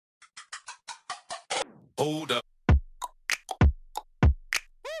Hold up.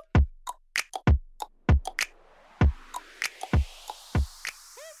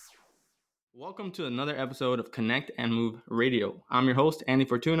 Welcome to another episode of Connect and Move Radio. I'm your host, Andy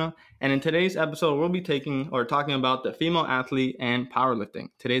Fortuna, and in today's episode, we'll be talking about the female athlete and powerlifting.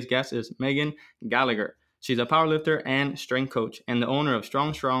 Today's guest is Megan Gallagher. She's a powerlifter and strength coach and the owner of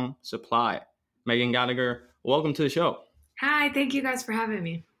Strong Supply. Megan Gallagher, welcome to the show. Hi, thank you guys for having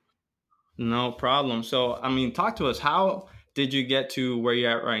me. No problem. So, talk to us. How did you get to where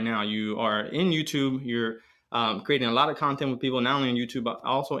you're at right now? You are in YouTube. You're creating a lot of content with people, not only on YouTube, but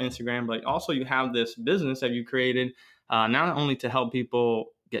also Instagram. But also you have this business that you created, not only to help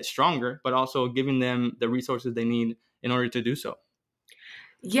people get stronger, but also giving them the resources they need in order to do so.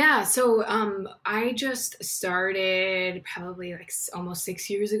 Yeah, so I just started probably almost 6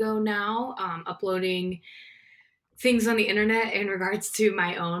 years ago now, uploading things on the internet in regards to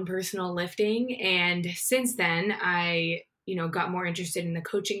my own personal lifting. And since then, I, got more interested in the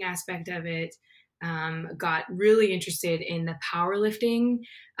coaching aspect of it, got really interested in the powerlifting,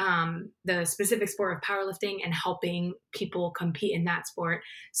 the specific sport of powerlifting and helping people compete in that sport.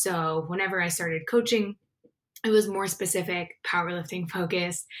 So whenever I started coaching, it was more specific powerlifting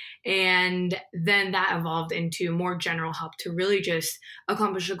focused. And then that evolved into more general help to really just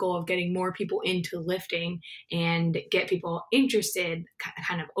accomplish the goal of getting more people into lifting and get people interested,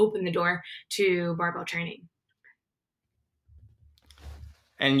 kind of open the door to barbell training.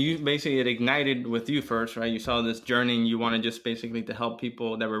 And you basically, it ignited with you first, right? You saw this journey and you wanted just basically to help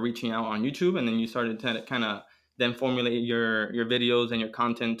people that were reaching out on YouTube. And then you started to kind of then formulate your videos and your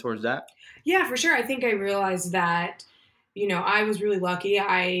content towards that. Yeah, for sure. I think I realized that, I was really lucky.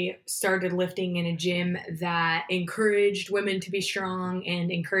 I started lifting in a gym that encouraged women to be strong and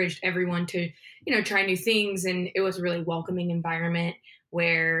encouraged everyone to, try new things. And it was a really welcoming environment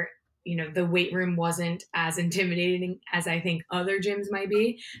where, the weight room wasn't as intimidating as I think other gyms might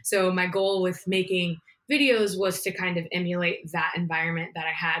be. So my goal with making videos was to kind of emulate that environment that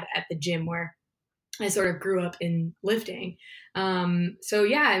I had at the gym where I sort of grew up in lifting. And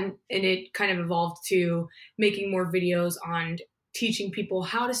it kind of evolved to making more videos on teaching people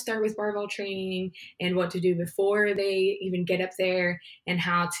how to start with barbell training and what to do before they even get up there and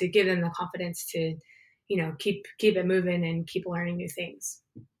how to give them the confidence to, keep it moving and keep learning new things.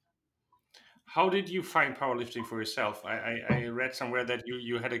 How did you find powerlifting for yourself? I read somewhere that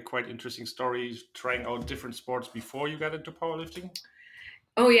you had a quite interesting story trying out different sports before you got into powerlifting.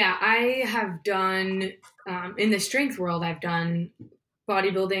 Oh, yeah. I have done, in the strength world, I've done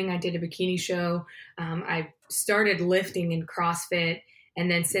bodybuilding. I did a bikini show. I started lifting in CrossFit.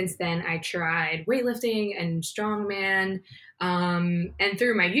 And then since then, I tried weightlifting and strongman. And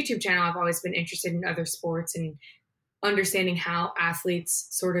through my YouTube channel, I've always been interested in other sports and understanding how athletes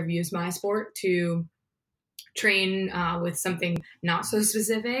sort of use my sport to train with something not so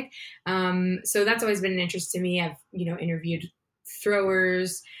specific. So that's always been an interest to me. I've, interviewed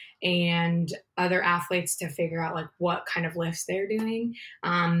throwers and other athletes to figure out what kind of lifts they're doing.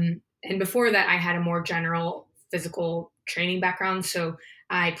 And before that, I had a more general physical training background. So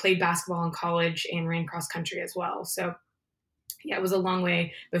I played basketball in college and ran cross country as well. So yeah, it was a long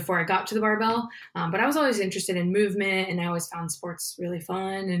way before I got to the barbell. But I was always interested in movement and I always found sports really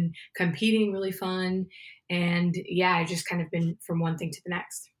fun and competing really fun. And yeah, I just kind of been from one thing to the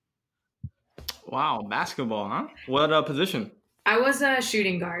next. Wow, basketball, huh? What position? I was a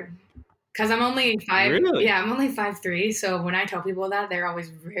shooting guard because I'm only 5. Really? Yeah, I'm only 5'3". So when I tell people that, they're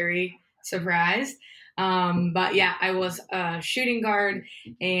always very surprised. But yeah, I was a shooting guard,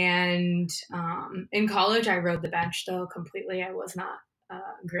 and in college I rode the bench though completely. I was not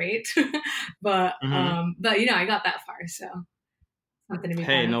great, but I got that far. So something to be.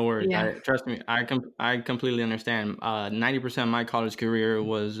 Hey, no worries. Yeah. Trust me, I completely understand. 90% of my college career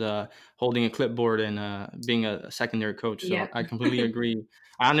was holding a clipboard and being a secondary coach. So Yeah. I completely agree.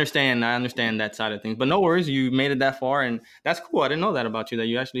 I understand that side of things. But no worries, you made it that far, and that's cool. I didn't know that about you, that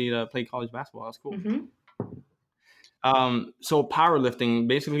you actually played college basketball. That's cool. Mm-hmm. So powerlifting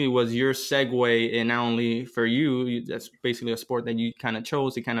basically was your segue, and not only for you, that's basically a sport that you kind of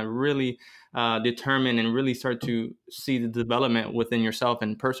chose to kind of really determine and really start to see the development within yourself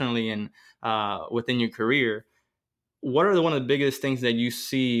and personally and within your career. What are one of the biggest things that you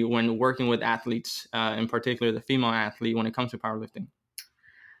see when working with athletes, in particular the female athlete, when it comes to powerlifting?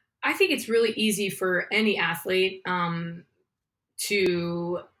 I think it's really easy for any athlete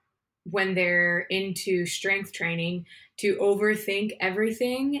to, when they're into strength training, to overthink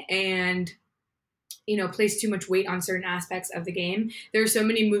everything and, place too much weight on certain aspects of the game. There are so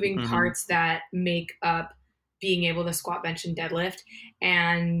many moving parts that make up being able to squat, bench, and deadlift.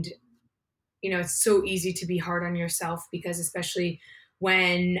 And it's so easy to be hard on yourself, because especially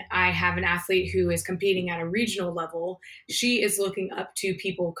when I have an athlete who is competing at a regional level, she is looking up to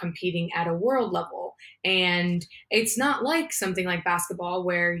people competing at a world level. And it's not like something like basketball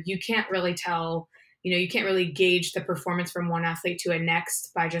where you can't really tell, you can't really gauge the performance from one athlete to a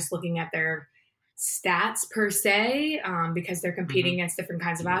next by just looking at their stats per se, because they're competing against different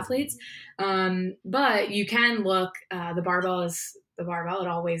kinds of athletes. But you can look, the barbell is the barbell. It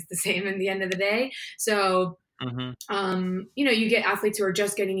always the same in the end of the day. So you get athletes who are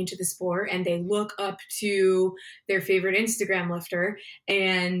just getting into the sport and they look up to their favorite Instagram lifter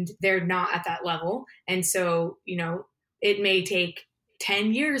and they're not at that level. And so, it may take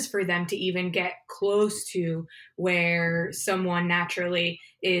 10 years for them to even get close to where someone naturally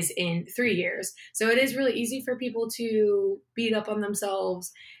is in 3 years. So it is really easy for people to beat up on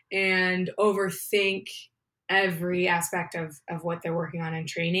themselves and overthink every aspect of what they're working on in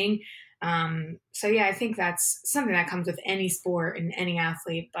training. So yeah, I think that's something that comes with any sport and any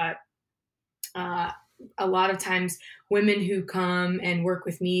athlete, but a lot of times women who come and work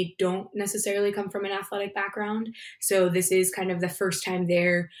with me don't necessarily come from an athletic background. So this is kind of the first time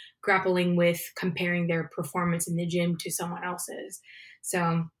they're grappling with comparing their performance in the gym to someone else's.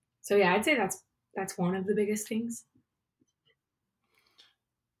 So yeah, I'd say that's one of the biggest things.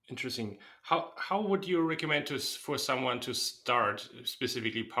 Interesting. How would you recommend for someone to start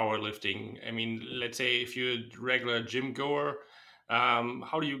specifically powerlifting? I mean, let's say if you're a regular gym goer,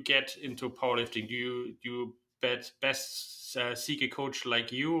 how do you get into powerlifting? Do you best seek a coach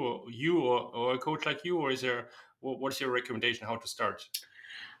like you, or a coach like you, or what's your recommendation how to start?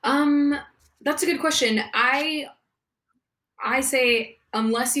 That's a good question. I say,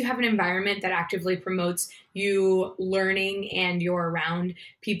 unless you have an environment that actively promotes you learning and you're around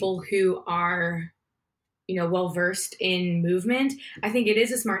people who are, well versed in movement, I think it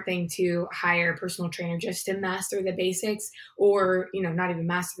is a smart thing to hire a personal trainer just to master the basics, or, not even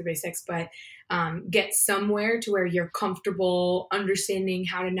master the basics, but get somewhere to where you're comfortable understanding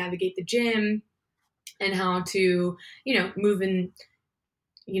how to navigate the gym and how to, move in,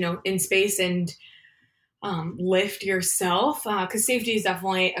 in space and lift yourself, because safety is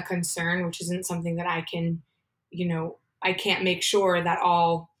definitely a concern, which isn't something that I can, I can't make sure that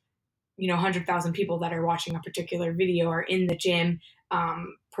all, 100,000 people that are watching a particular video are in the gym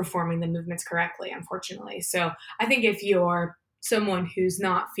performing the movements correctly, unfortunately. So I think if you're someone who's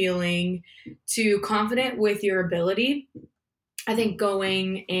not feeling too confident with your ability, I think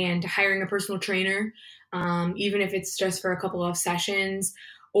going and hiring a personal trainer, even if it's just for a couple of sessions,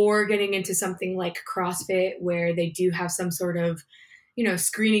 or getting into something like CrossFit where they do have some sort of,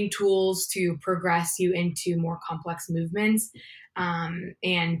 screening tools to progress you into more complex movements,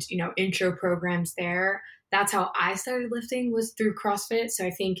 and, intro programs there. That's how I started lifting, was through CrossFit. So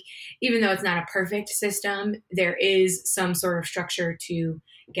I think even though it's not a perfect system, there is some sort of structure to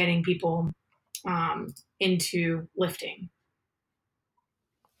getting people into lifting.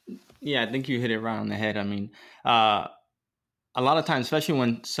 Yeah, I think you hit it right on the head. I mean, a lot of times, especially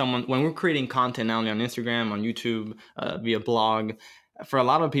when we're creating content not only on Instagram, on YouTube, via blog, for a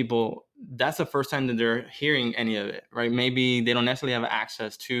lot of people, that's the first time that they're hearing any of it, right? Maybe they don't necessarily have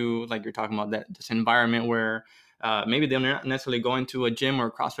access to, like you're talking about, this environment where maybe they're not necessarily going to a gym or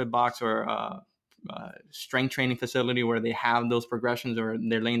a CrossFit box or strength training facility where they have those progressions or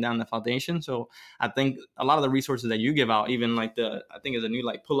they're laying down the foundation. So I think a lot of the resources that you give out, even like I think is a new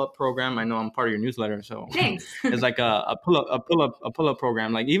like pull-up program. I know I'm part of your newsletter, so thanks. It's like a pull-up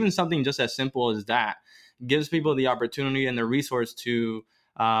program. Like even something just as simple as that gives people the opportunity and the resource to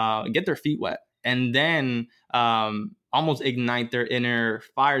get their feet wet, and then almost ignite their inner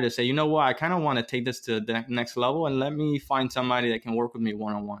fire to say, you know what, I kind of want to take this to the next level, and let me find somebody that can work with me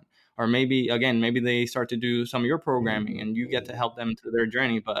one-on-one. Or maybe they start to do some of your programming and you get to help them to their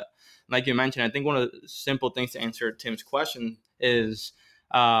journey. But like you mentioned, I think one of the simple things to answer Tim's question is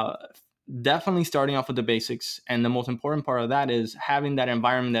definitely starting off with the basics. And the most important part of that is having that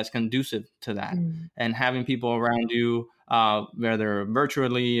environment that's conducive to that, and having people around you, whether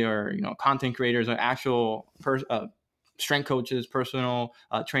virtually or, content creators or actual strength coaches, personal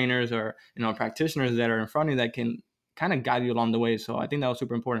trainers, or, practitioners that are in front of you that can kind of guide you along the way. So I think that was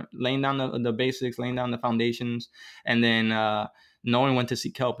super important. Laying down the basics, laying down the foundations, and then knowing when to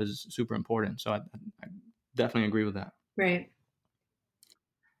seek help is super important. So I definitely agree with that. Right.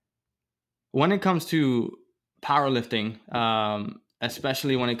 When it comes to powerlifting,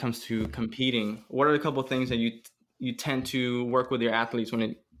 especially when it comes to competing, what are a couple of things that you tend to work with your athletes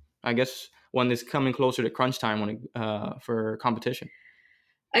when it's coming closer to crunch time for competition?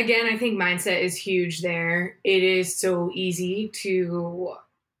 Again, I think mindset is huge there. It is so easy to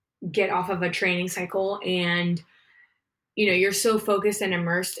get off of a training cycle and, you're so focused and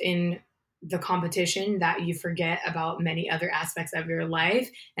immersed in the competition that you forget about many other aspects of your life.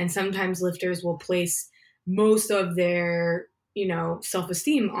 And sometimes lifters will place most of their,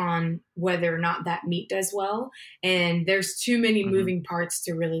 self-esteem on whether or not that meet does well. And there's too many moving parts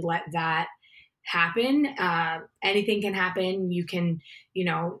to really let that happen. Anything can happen. You can,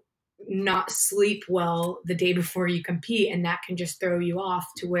 not sleep well the day before you compete, and that can just throw you off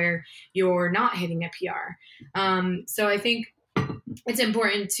to where you're not hitting a PR. So I think it's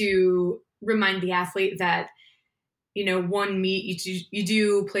important to remind the athlete that, one meet, you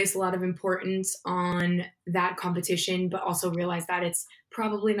do place a lot of importance on that competition, but also realize that it's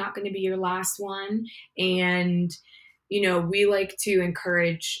probably not going to be your last one. And we like to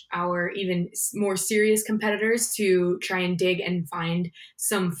encourage our even more serious competitors to try and dig and find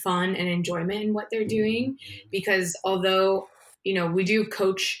some fun and enjoyment in what they're doing. Because although, we do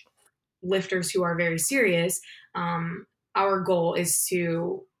coach lifters who are very serious, our goal is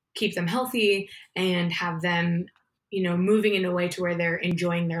to keep them healthy and have them, moving in a way to where they're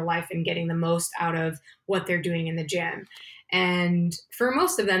enjoying their life and getting the most out of what they're doing in the gym. And for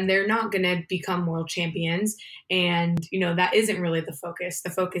most of them, they're not going to become world champions. And, that isn't really the focus. The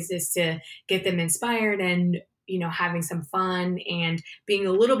focus is to get them inspired and, having some fun and being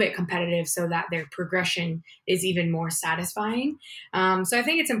a little bit competitive so that their progression is even more satisfying. So I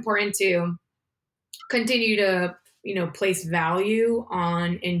think it's important to continue to, place value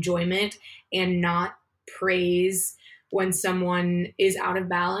on enjoyment and not praise when someone is out of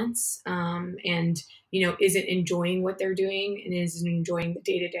balance, and isn't enjoying what they're doing and isn't enjoying the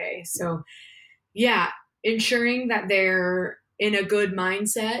day-to-day. So yeah, ensuring that they're in a good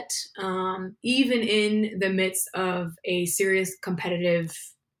mindset, even in the midst of a serious competitive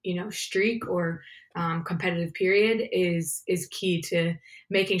streak or competitive period is key to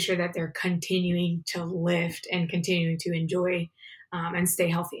making sure that they're continuing to lift and continuing to enjoy and stay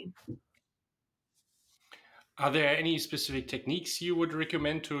healthy. Are there any specific techniques you would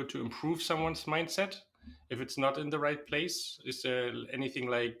recommend to improve someone's mindset if it's not in the right place? Is there anything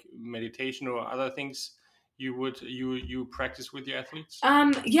like meditation or other things you practice with your athletes?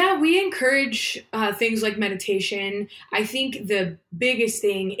 Yeah, we encourage things like meditation. I think the biggest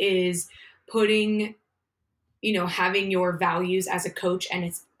thing is putting, having your values as a coach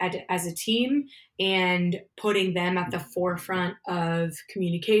and as a team, and putting them at the forefront of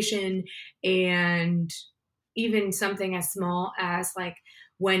communication. And even something as small as like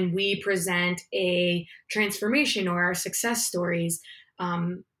when we present a transformation or our success stories,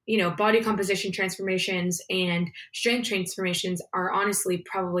 body composition transformations and strength transformations are honestly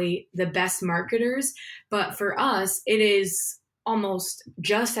probably the best marketers. But for us, it is almost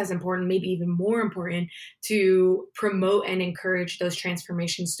just as important, maybe even more important, to promote and encourage those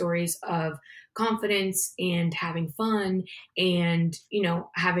transformation stories of confidence and having fun and,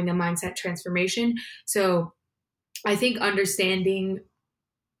 having a mindset transformation. So I think understanding,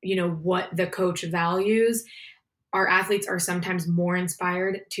 what the coach values, our athletes are sometimes more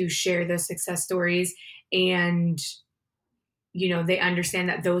inspired to share those success stories, and, they understand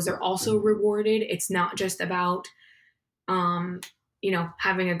that those are also rewarded. It's not just about,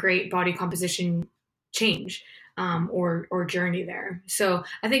 having a great body composition change or journey there. So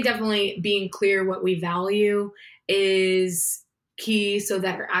I think definitely being clear what we value is key so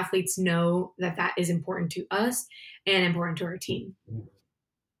that our athletes know that that is important to us and important to our team.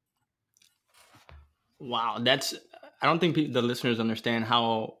 Wow, I don't think the listeners understand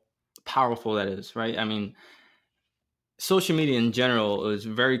how powerful that is, right? I mean, social media in general is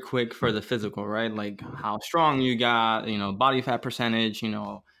very quick for the physical, right? Like how strong you got, body fat percentage,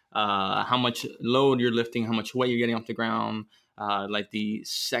 how much load you're lifting, how much weight you're getting off the ground, like the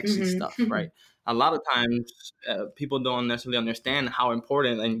sexy stuff, right? A lot of times people don't necessarily understand how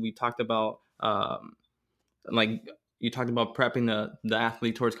important, and we talked about, like you talked about prepping the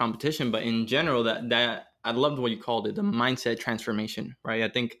athlete towards competition, but in general, that I loved what you called it, the mindset transformation, right? I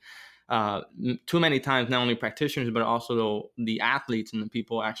think too many times, not only practitioners, but also the athletes and the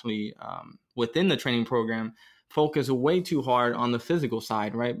people actually within the training program focus way too hard on the physical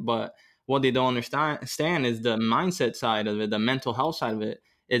side, right? But what they don't understand is the mindset side of it, the mental health side of it.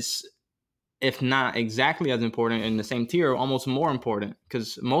 It's, if not exactly as important, in the same tier, almost more important,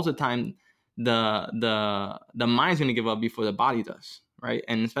 because most of the time the mind's going to give up before the body does, right?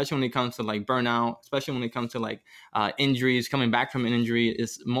 And especially when it comes to like burnout, especially when it comes to like injuries, coming back from an injury,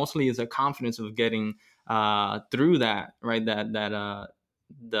 is mostly is a confidence of getting through that, right? That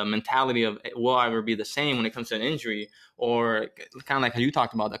the mentality of will I ever be the same when it comes to an injury, or kind of like how you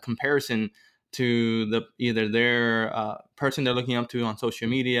talked about the comparison to the either their person they're looking up to on social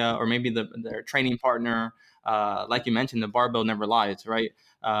media, or maybe their training partner. Like you mentioned, the barbell never lies, right?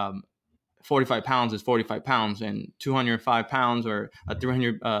 45 pounds is 45 pounds, and 205 pounds or a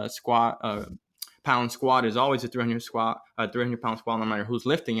 300 pound squat is always a 300 pound squat, no matter who's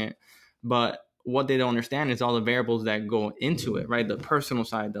lifting it. But what they don't understand is all the variables that go into it, right? The personal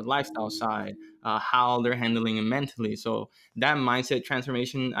side, the lifestyle side, how they're handling it mentally. So that mindset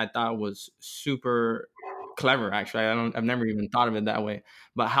transformation I thought was super clever. Actually, I've never even thought of it that way.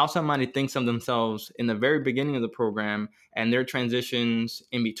 But how somebody thinks of themselves in the very beginning of the program and their transitions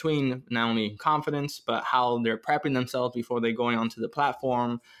in between, not only confidence, but how they're prepping themselves before they're going onto the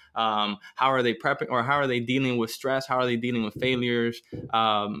platform. How are they prepping, or how are they dealing with stress? How are they dealing with failures?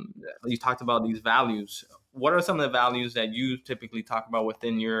 You talked about these values. What are some of the values that you typically talk about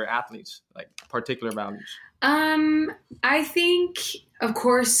within your athletes, like particular values? I think, of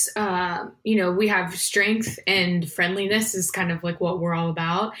course, we have strength and friendliness is kind of like what we're all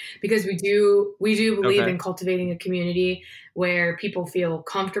about, because we do believe in cultivating a community where people feel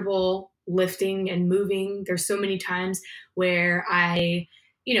comfortable lifting and moving. There's so many times where I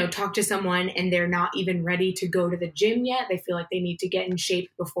talk to someone and they're not even ready to go to the gym yet. They feel like they need to get in shape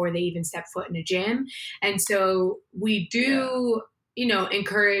before they even step foot in a gym. And so we do,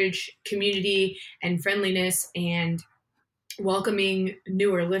 encourage community and friendliness and welcoming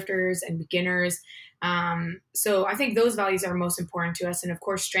newer lifters and beginners. So I think those values are most important to us. And of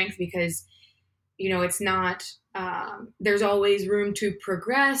course, strength, because, it's not, there's always room to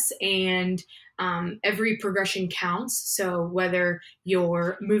progress, and every progression counts. So whether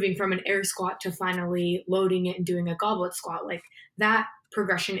you're moving from an air squat to finally loading it and doing a goblet squat, like that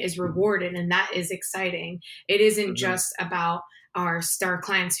progression is rewarded, and that is exciting. It isn't just about our star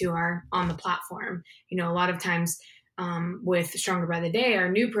clients who are on the platform. A lot of times with Stronger by the Day, our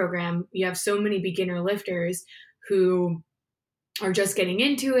new program, you have so many beginner lifters who are just getting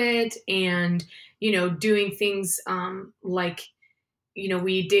into it and, doing things like,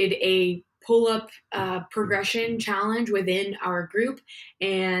 we did a pull-up progression challenge within our group.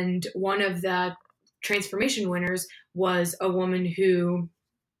 And one of the transformation winners was a woman who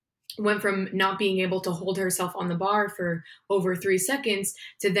went from not being able to hold herself on the bar for over 3 seconds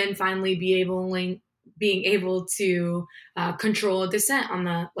to then finally being able to control a descent on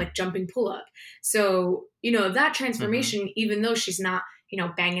the jumping pull-up. So, that transformation, even though she's not,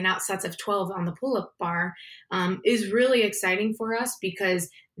 banging out sets of 12 on the pull-up bar, is really exciting for us, because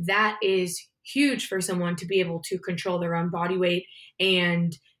that is huge for someone to be able to control their own body weight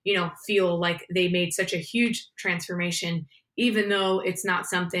and, feel like they made such a huge transformation, even though it's not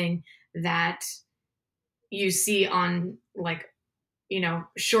something that you see on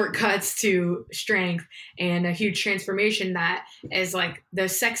shortcuts to strength, and a huge transformation that is like the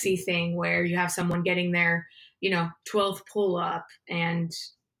sexy thing where you have someone getting their, 12th pull up, and,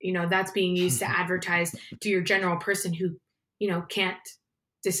 that's being used to advertise to your general person who, can't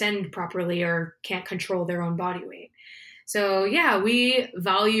descend properly or can't control their own body weight. So yeah, we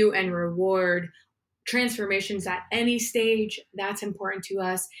value and reward transformations at any stage. That's important to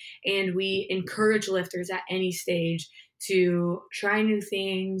us. And we encourage lifters at any stage to try new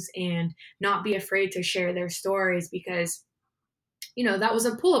things and not be afraid to share their stories, because, that was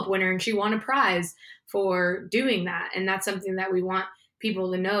a pull-up winner and she won a prize for doing that. And that's something that we want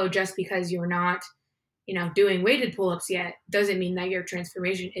people to know. Just because you're not, doing weighted pull-ups yet doesn't mean that your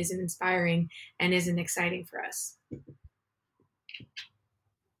transformation isn't inspiring and isn't exciting for us.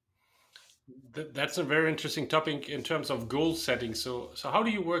 That's a very interesting topic in terms of goal setting. So how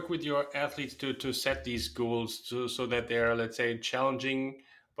do you work with your athletes to set these goals so that they're, let's say, challenging,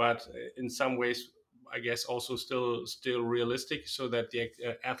 but in some ways, I guess, also still realistic, so that the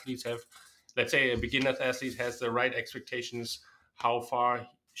athletes have, let's say, a beginner athlete has the right expectations, how far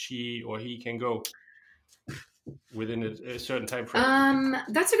she or he can go within a certain time frame?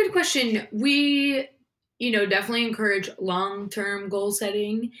 That's a good question. We definitely encourage long-term goal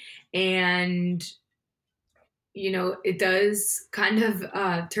setting, and, it does kind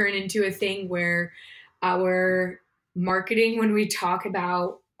of turn into a thing where our marketing, when we talk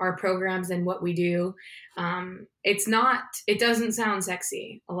about our programs and what we do, it doesn't sound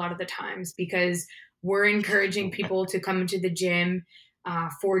sexy a lot of the times, because we're encouraging people to come into the gym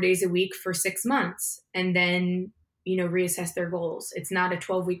 4 days a week for 6 months and then reassess their goals. It's not a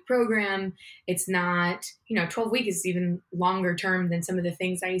 12-week program. It's not, 12 week is even longer term than some of the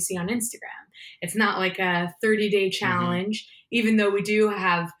things that you see on Instagram. It's not like a 30-day challenge, even though we do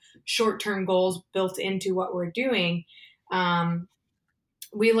have short-term goals built into what we're doing.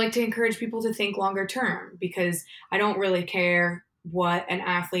 We like to encourage people to think longer term, because I don't really care what an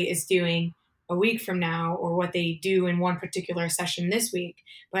athlete is doing a week from now or what they do in one particular session this week,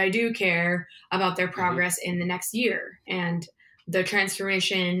 but I do care about their progress in the next year and the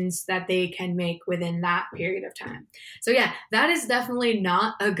transformations that they can make within that period of time. So yeah, that is definitely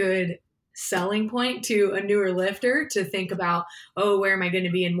not a good selling point to a newer lifter to think about, oh, where am I going to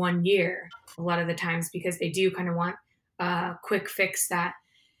be in 1 year? A lot of the times, because they do kind of want a quick fix that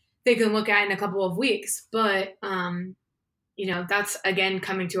they can look at in a couple of weeks. But, that's again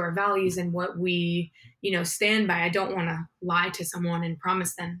coming to our values and what we, stand by. I don't want to lie to someone and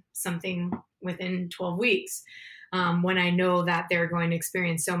promise them something within 12 weeks when I know that they're going to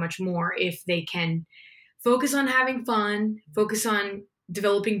experience so much more if they can focus on having fun, focus on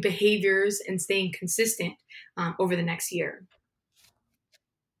developing behaviors and staying consistent over the next year.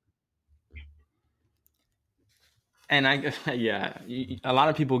 And a lot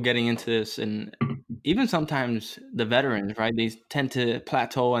of people getting into this, and even sometimes the veterans, right? They tend to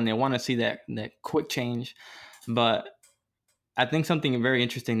plateau and they want to see that quick change. But I think something very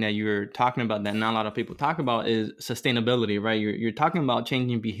interesting that you're talking about that not a lot of people talk about is sustainability, right? You're talking about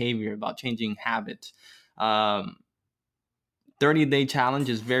changing behavior, about changing habits. 30-day challenge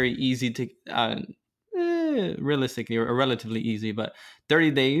is very easy to realistically or relatively easy, but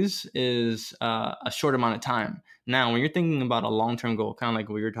 30 days is a short amount of time. Now, when you're thinking about a long-term goal, kind of like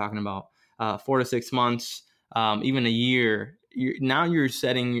what you're talking about, 4 to 6 months, even a year, you're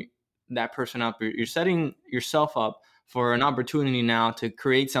setting that person up. You're setting yourself up for an opportunity now to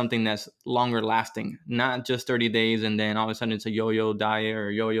create something that's longer lasting, not just 30 days and then all of a sudden it's a yo-yo diet or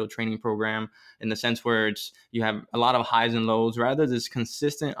yo-yo training program, in the sense where you have a lot of highs and lows, rather this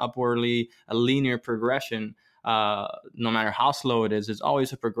consistent upwardly, a linear progression. No matter how slow it is, it's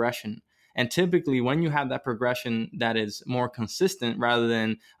always a progression. And typically when you have that progression that is more consistent rather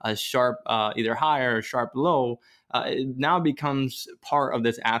than a sharp either high or sharp low, it now becomes part of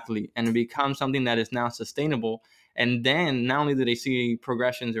this athlete and it becomes something that is now sustainable. And then not only do they see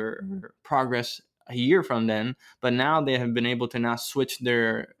progressions or progress a year from then, but now they have been able to now switch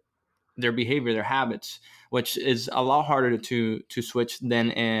their behavior, their habits, which is a lot harder to switch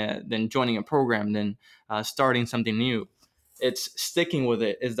than joining a program, than starting something new. It's sticking with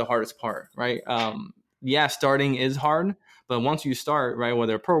it is the hardest part, right? Starting is hard, but once you start, right,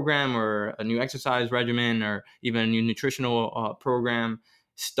 whether a program or a new exercise regimen or even a new nutritional program,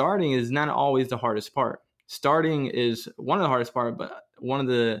 starting is not always the hardest part. Starting is one of the hardest part, but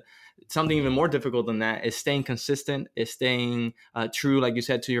something even more difficult than that is staying consistent, is staying true, like you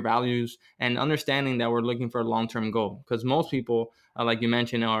said, to your values, and understanding that we're looking for a long-term goal. Because most people, like you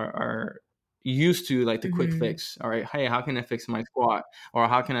mentioned, are used to like the quick fix. All right, hey, how can I fix my squat? Or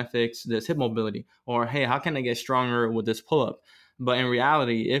how can I fix this hip mobility? Or hey, how can I get stronger with this pull-up? But in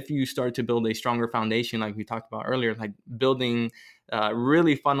reality, if you start to build a stronger foundation, like we talked about earlier, like building,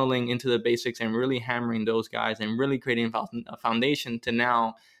 really funneling into the basics and really hammering those guys and really creating a foundation to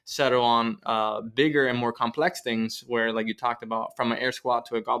now settle on bigger and more complex things, where, like you talked about, from an air squat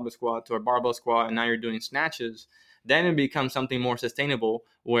to a goblet squat to a barbell squat, and now you're doing snatches, then it becomes something more sustainable,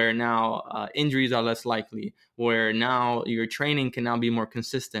 where now injuries are less likely, where now your training can now be more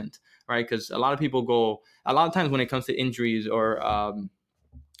consistent, right? Because a lot of times when it comes to injuries or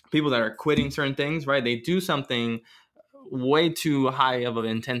people that are quitting certain things, right, they do something way too high of an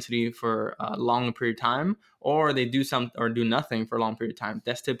intensity for a long period of time, or they do nothing for a long period of time.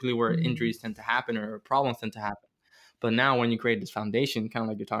 That's typically where injuries tend to happen or problems tend to happen. But now when you create this foundation, kind of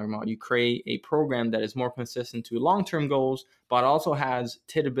like you're talking about, you create a program that is more consistent to long-term goals, but also has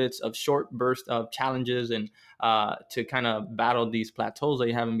tidbits of short bursts of challenges and to kind of battle these plateaus that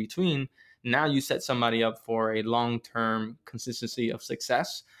you have in between. Now you set somebody up for a long-term consistency of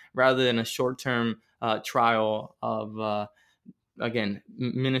success rather than a short-term trial of, again,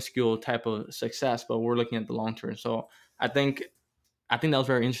 minuscule type of success, but we're looking at the long term. So I think that was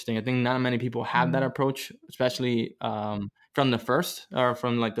very interesting. I think not many people have that approach, especially from the first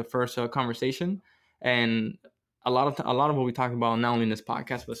conversation. And a lot of what we talk about, not only in this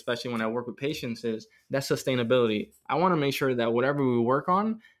podcast, but especially when I work with patients, is that sustainability. I want to make sure that whatever we work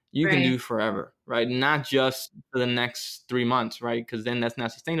on, you can do forever, right? Not just for the next 3 months, right? Because then that's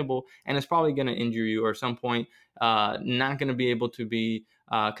not sustainable, and it's probably going to injure you, or at some point, not going to be able to be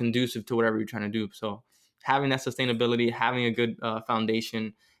conducive to whatever you're trying to do. So having that sustainability, having a good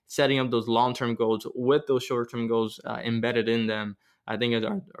foundation, setting up those long-term goals with those short-term goals embedded in them, I think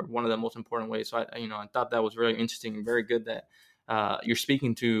are one of the most important ways. So I thought that was really interesting and very good that you're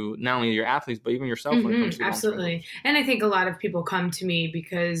speaking to not only your athletes, but even yourself when it comes to absolutely. And I think a lot of people come to me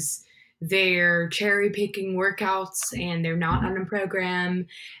because they're cherry picking workouts and they're not on a program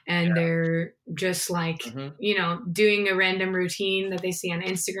and they're just like, doing a random routine that they see on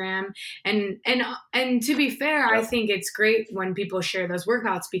Instagram. And to be fair, I think it's great when people share those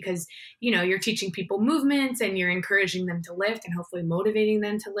workouts because, you're teaching people movements and you're encouraging them to lift and hopefully motivating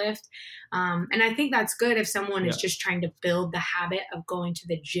them to lift. And I think that's good if someone is just trying to build the habit of going to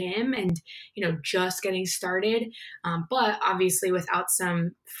the gym and, just getting started. But obviously without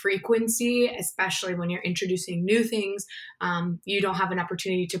some frequency, especially when you're introducing new things, you don't have an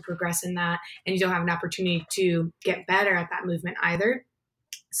opportunity to progress in that, and you don't have an opportunity to get better at that movement either.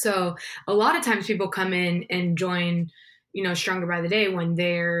 So a lot of times people come in and join, Stronger by the Day when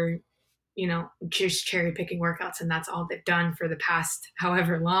they're, just cherry picking workouts and that's all they've done for the past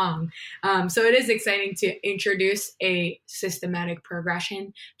however long. So it is exciting to introduce a systematic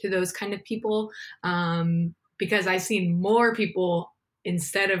progression to those kind of people, because I've seen more people,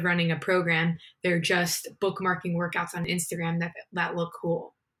 instead of running a program, they're just bookmarking workouts on Instagram that look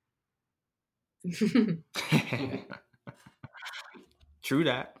cool. True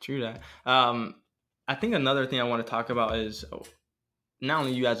that. I think another thing I want to talk about is not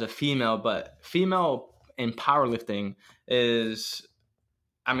only you as a female, but female in powerlifting is,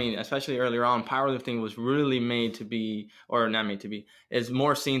 especially earlier on, powerlifting was really made to be, or not made to be, is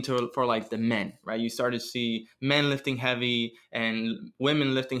more seen for like the men, right? You started to see men lifting heavy and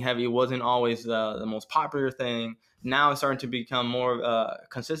women lifting heavy. It wasn't always the most popular thing. Now it's starting to become more of a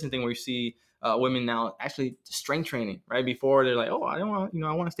consistent thing where you see women now actually strength training, right? Before they're like, oh, I don't want,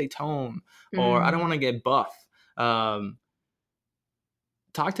 I want to stay toned, or I don't want to get buff.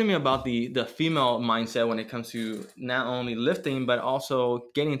 Talk to me about the female mindset when it comes to not only lifting, but also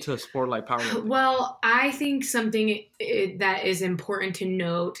getting into a sport like powerlifting. Well, I think something that is important to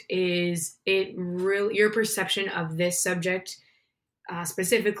note is your perception of this subject,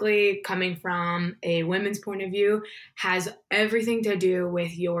 specifically coming from a women's point of view, has everything to do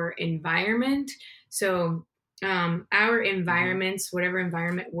with your environment. So our environments, whatever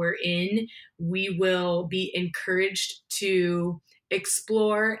environment we're in, we will be encouraged to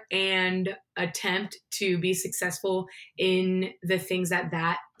explore and attempt to be successful in the things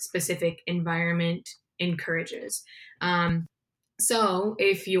that specific environment encourages. So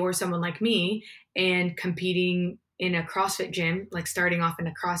if you're someone like me and competing in a CrossFit gym, like starting off in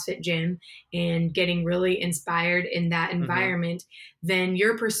a CrossFit gym and getting really inspired in that environment, then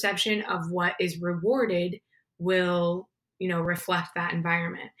your perception of what is rewarded will, reflect that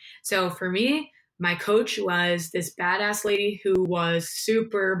environment. So for me, my coach was this badass lady who was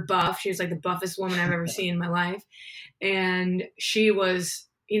super buff. She was like the buffest woman I've ever seen in my life. And she was,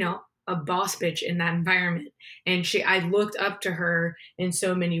 a boss bitch in that environment. And I looked up to her in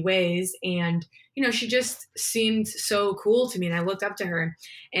so many ways. And, she just seemed so cool to me. And I looked up to her.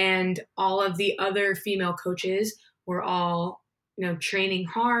 And all of the other female coaches were all, training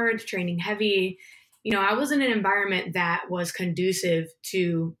hard, training heavy. I was in an environment that was conducive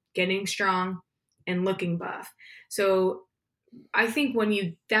to getting strong and looking buff. So I think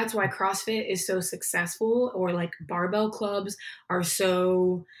that's why CrossFit is so successful, or like barbell clubs are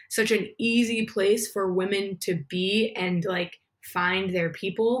such an easy place for women to be and like find their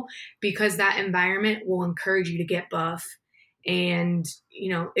people, because that environment will encourage you to get buff and,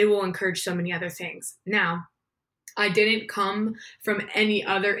 it will encourage so many other things. Now, I didn't come from any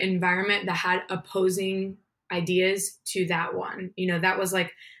other environment that had opposing ideas to that one. That was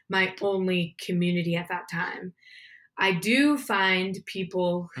like my only community at that time. I do find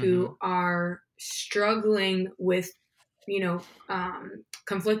people who are struggling with,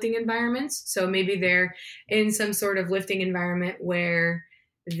 conflicting environments. So maybe they're in some sort of lifting environment where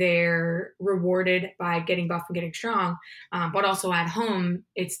they're rewarded by getting buff and getting strong, but also at home,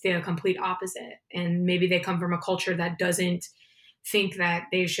 it's the complete opposite. And maybe they come from a culture that doesn't think that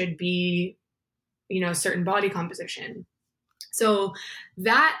they should be, a certain body composition. So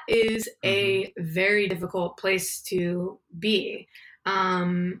that is a very difficult place to be.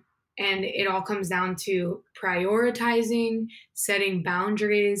 And it all comes down to prioritizing, setting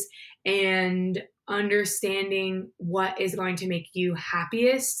boundaries, and understanding what is going to make you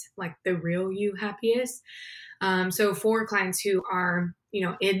happiest, like the real you happiest. So for clients who are,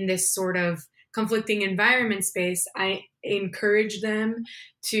 in this sort of conflicting environment space, I encourage them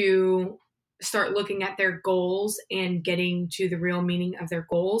to start looking at their goals and getting to the real meaning of their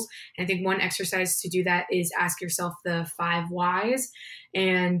goals. And I think one exercise to do that is ask yourself the 5 whys.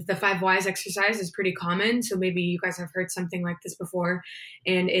 And the 5 whys exercise is pretty common. So maybe you guys have heard something like this before.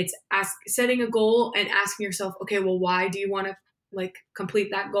 And it's setting a goal and asking yourself, okay, well, why do you want to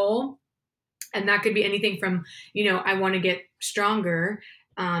complete that goal? And that could be anything from, I want to get stronger.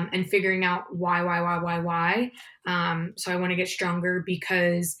 and figuring out why. So I want to get stronger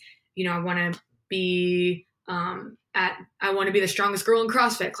because, I want to be I want to be the strongest girl in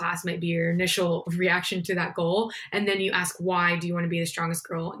CrossFit class might be your initial reaction to that goal. And then you ask, why do you want to be the strongest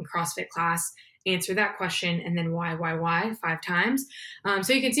girl in CrossFit class? Answer that question, and then why 5 times.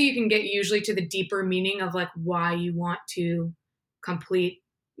 So you can see you can get usually to the deeper meaning of like why you want to complete,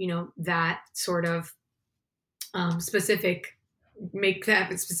 that sort of make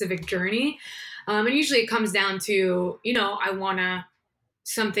that specific journey. And usually it comes down to, I want to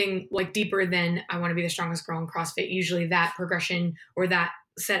something like deeper than I want to be the strongest girl in CrossFit. Usually that progression or that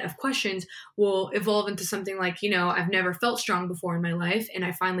set of questions will evolve into something like, I've never felt strong before in my life, and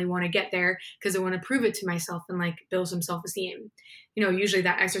I finally want to get there because I want to prove it to myself and like build some self-esteem. Usually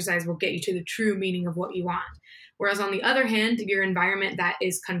that exercise will get you to the true meaning of what you want. Whereas on the other hand, your environment that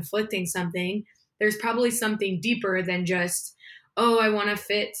is conflicting something, there's probably something deeper than just, oh, I want to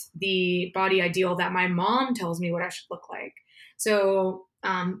fit the body ideal that my mom tells me what I should look like. So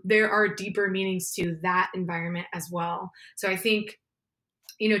there are deeper meanings to that environment as well. So I think,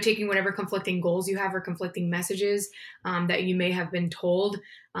 taking whatever conflicting goals you have or conflicting messages that you may have been told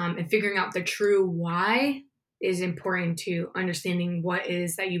and figuring out the true why is important to understanding what it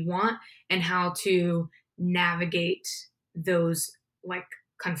is that you want and how to navigate those like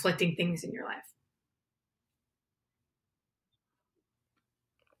conflicting things in your life.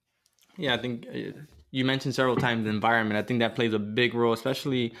 Yeah, I think you mentioned several times the environment. I think that plays a big role,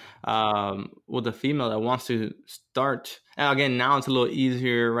 especially with a female that wants to start. And again, now it's a little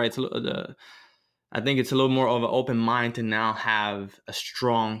easier, right? I think it's a little more of an open mind to now have a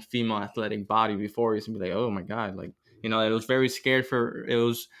strong female athletic body. Before, it used to be like, oh my God, like, it was very scared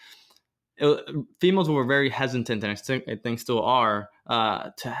females were very hesitant, and I think still are,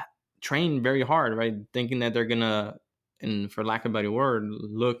 to train very hard, right? Thinking that they're gonna, and for lack of a better word,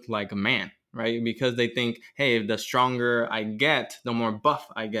 look like a man, right? Because they think, hey, the stronger I get, the more buff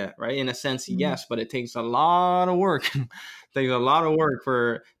I get, right? In a sense, yes, but it takes a lot of work. Takes a lot of work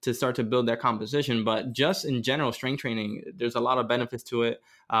to start to build that composition. But just in general, strength training, there's a lot of benefits to it,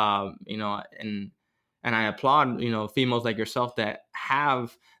 and I applaud, females like yourself that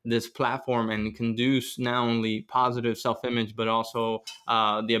have this platform and can do not only positive self-image, but also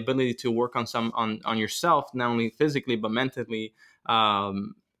the ability to work on yourself, not only physically, but mentally.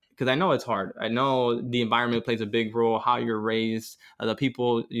 Because I know it's hard. I know the environment plays a big role, how you're raised, the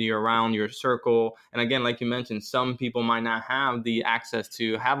people you're around, your circle. And again, like you mentioned, some people might not have the access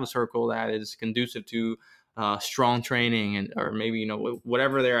to have a circle that is conducive to strong training, or maybe,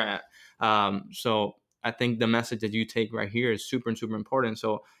 whatever they're at. So I think the message that you take right here is super, super important.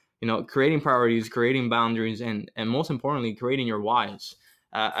 So, creating priorities, creating boundaries, and most importantly, creating your whys.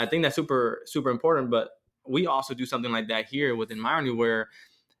 I think that's super, super important. But we also do something like that here within Myronly, where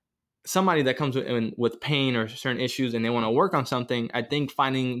somebody that comes with pain or certain issues and they want to work on something, I think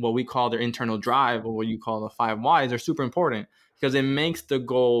finding what we call their internal drive, or what you call the 5 whys, are super important, because it makes the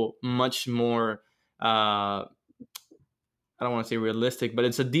goal much more I don't want to say realistic, but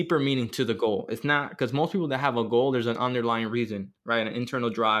it's a deeper meaning to the goal. It's not, because most people that have a goal, there's an underlying reason, right? An internal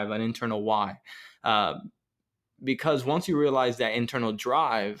drive, an internal why. Because once you realize that internal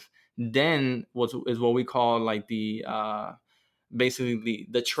drive, then is what we call like the basically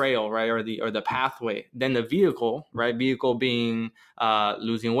the trail, right, or the pathway. Then the vehicle, right? Vehicle being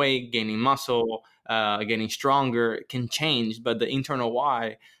losing weight, gaining muscle, getting stronger, can change, but the internal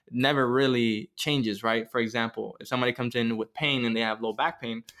why never really changes, right? For example, if somebody comes in with pain and they have low back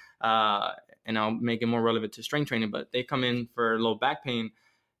pain, and I'll make it more relevant to strength training, but they come in for low back pain,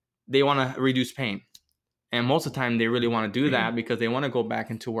 they want to reduce pain. And most of the time they really want to do that because they want to go back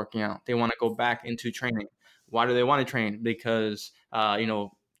into working out. They want to go back into training. Why do they want to train? Because,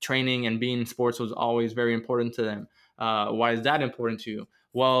 training and being in sports was always very important to them. Why is that important to you?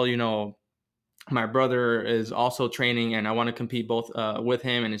 Well, my brother is also training and I want to compete both with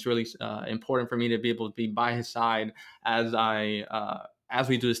him. And it's really important for me to be able to be by his side as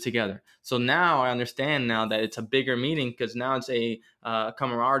we do this together. So now I understand now that it's a bigger meeting, because now it's a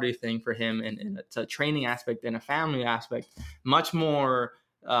camaraderie thing for him, and it's a training aspect and a family aspect, much more.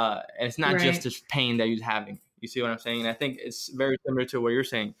 And it's not just this pain that he's having. You see what I'm saying? And I think it's very similar to what you're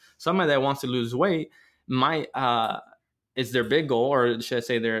saying. Somebody that wants to lose weight might it's their big goal, or should I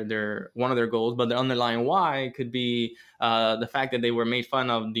say their one of their goals, but the underlying why could be the fact that they were made fun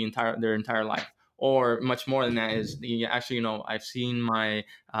of their entire life. Or much more than that is actually, I've seen my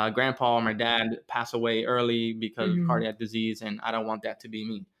grandpa or my dad pass away early because of cardiac disease, and I don't want that to be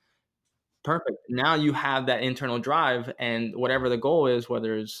me. Perfect. Now you have that internal drive, and whatever the goal is,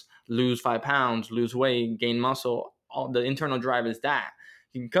 whether it's lose 5 pounds, lose weight, gain muscle, all the internal drive is that.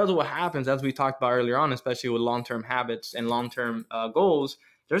 because of what happens, as we talked about earlier on, especially with long-term habits and long-term goals,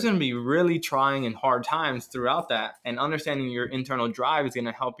 there's going to be really trying and hard times throughout that. And understanding your internal drive is going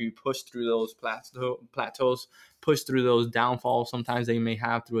to help you push through those plateaus, push through those downfalls sometimes that you may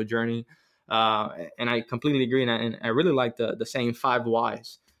have through a journey. And I completely agree. And I really like the saying 5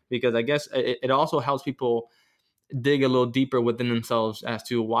 whys, because I guess it also helps people dig a little deeper within themselves as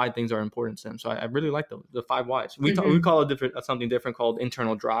to why things are important to them. So I really like the 5 whys. We call it something different called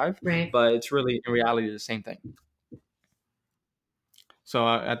internal drive, right. but it's really in reality the same thing. So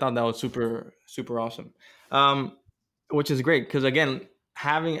I thought that was super, super awesome, which is great because, again,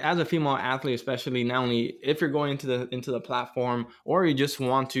 having as a female athlete, especially, not only if you're going into the platform or you just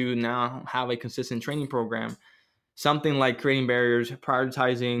want to now have a consistent training program, something like creating barriers,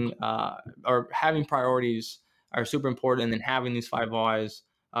 prioritizing, or having priorities are super important. And then having these 5 whys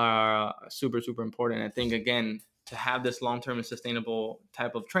are super, super important. I think, again, to have this long-term and sustainable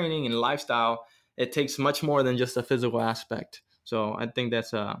type of training and lifestyle, it takes much more than just a physical aspect. So I think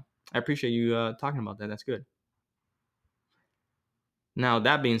that's, I appreciate you talking about that. That's good. Now,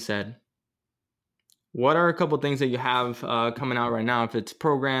 that being said, what are a couple of things that you have coming out right now, if it's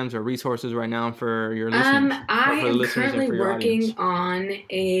programs or resources right now for your listeners? I am currently working on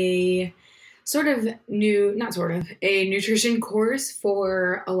a a nutrition course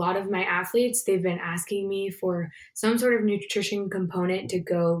for a lot of my athletes. They've been asking me for some sort of nutrition component to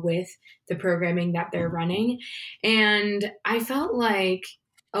go with the programming that they're running. And I felt like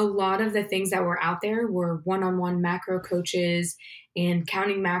a lot of the things that were out there were one-on-one macro coaches and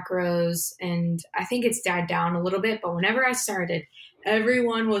counting macros. And I think it's died down a little bit, but whenever I started,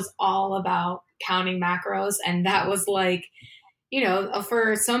 everyone was all about counting macros. And that was like,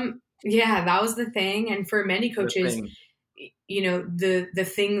 for some, that was the thing. And for many coaches, the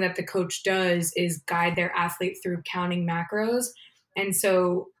thing that the coach does is guide their athlete through counting macros. And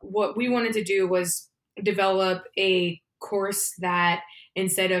so what we wanted to do was develop a course that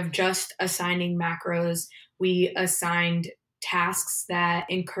instead of just assigning macros, we assigned tasks that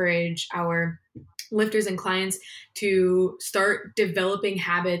encourage our lifters and clients to start developing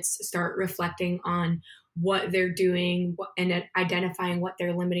habits, start reflecting on what they're doing and identifying what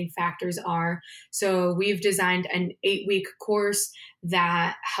their limiting factors are. So we've designed an 8-week course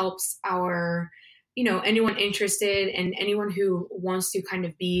that helps anyone interested and anyone who wants to kind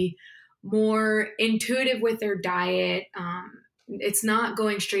of be more intuitive with their diet. It's not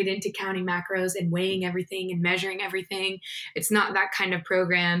going straight into counting macros and weighing everything and measuring everything. It's not that kind of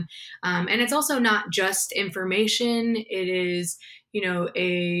program. And it's also not just information. It is,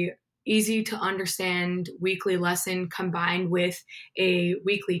 a easy to understand weekly lesson combined with a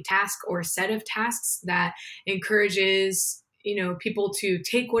weekly task or set of tasks that encourages people to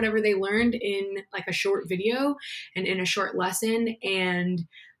take whatever they learned in like a short video and in a short lesson and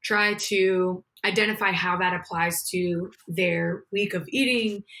try to identify how that applies to their week of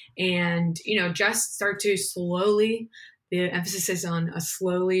eating and, just start to slowly, the emphasis is on a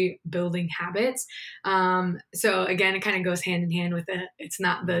slowly building habits. So again, it kind of goes hand in hand with it's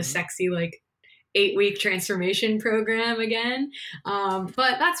not the sexy, 8-week transformation program again.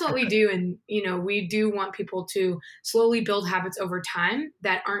 But that's what we do. And, we do want people to slowly build habits over time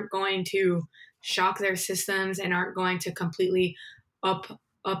that aren't going to shock their systems and aren't going to completely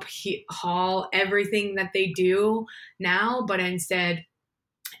uphaul everything that they do now, but instead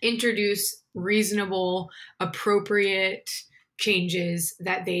introduce reasonable, appropriate changes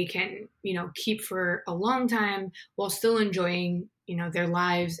that they can, keep for a long time while still enjoying, their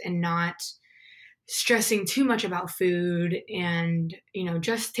lives and not stressing too much about food and,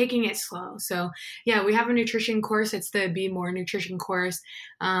 just taking it slow. So yeah, we have a nutrition course. It's the Be More Nutrition course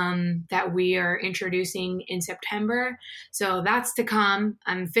that we are introducing in September. So that's to come.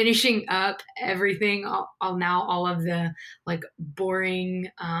 I'm finishing up everything. All of the boring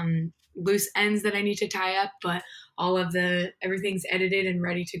loose ends that I need to tie up, but everything's edited and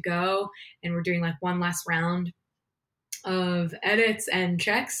ready to go. And we're doing one last round of edits and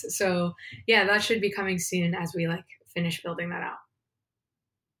checks. So yeah, that should be coming soon as we finish building that out.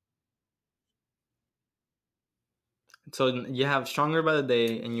 So you have Stronger by the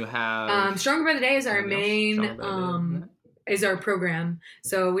Day and you have Stronger by the Day is our main is our program.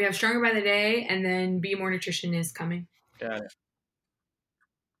 So we have Stronger by the Day and then Be More Nutrition is coming. Got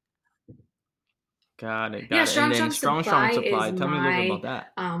it. Yeah, Strong Supply. Tell me a little bit about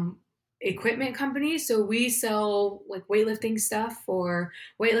that. Equipment company. So we sell weightlifting stuff for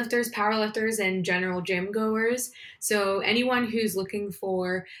weightlifters, powerlifters, and general gym goers. So anyone who's looking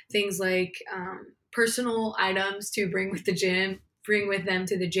for things like personal items to bring with the gym, bring with them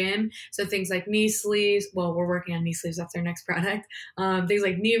to the gym. So things like knee sleeves. Well, we're working on knee sleeves. That's our next product. Things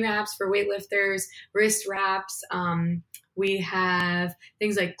like knee wraps for weightlifters, wrist wraps. We have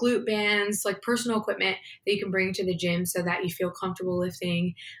things like glute bands, like personal equipment that you can bring to the gym so that you feel comfortable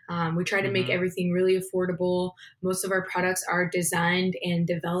lifting. We try to make everything really affordable. Most of our products are designed and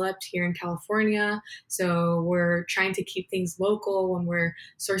developed here in California. So we're trying to keep things local when we're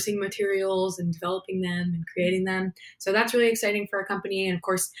sourcing materials and developing them and creating them. So that's really exciting for our company. And of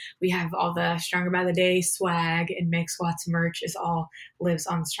course, we have all the Stronger by the Day swag, and Meg Squats merch is all lives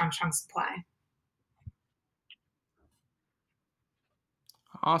on Strong Supply.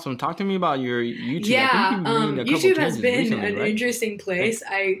 Awesome. Talk to me about your YouTube. Yeah, YouTube has been recently, an right? interesting place.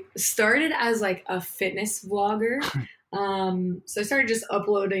 I started as like a fitness vlogger. So I started just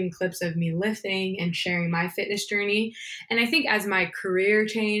uploading clips of me lifting and sharing my fitness journey. And I think as my career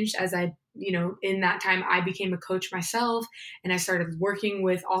changed, as I, in that time, I became a coach myself, and I started working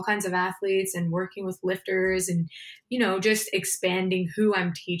with all kinds of athletes and working with lifters and, just expanding who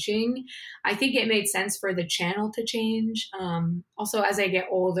I'm teaching. I think it made sense for the channel to change. Also, as I get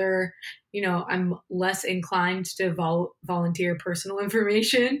older, I'm less inclined to volunteer personal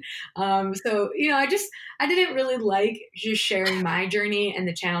information. So, I didn't really like just sharing my journey and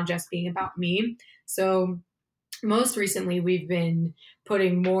the channel just being about me. So most recently, we've been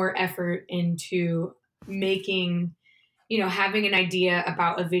putting more effort into making, having an idea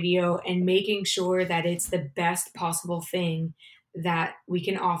about a video and making sure that it's the best possible thing that we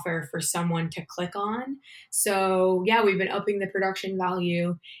can offer for someone to click on. So yeah, we've been upping the production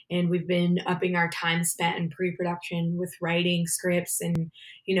value, and we've been upping our time spent in pre-production with writing scripts and,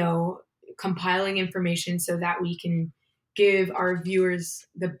 compiling information so that we can give our viewers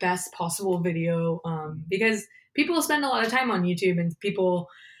the best possible video. Because people spend a lot of time on YouTube, and people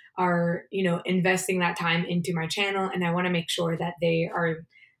are, investing that time into my channel. And I want to make sure that they are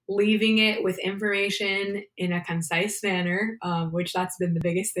leaving it with information in a concise manner, which that's been the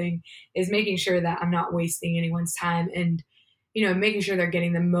biggest thing, is making sure that I'm not wasting anyone's time and, making sure they're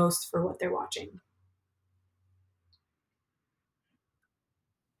getting the most for what they're watching.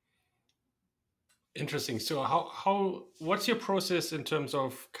 Interesting. So what's your process in terms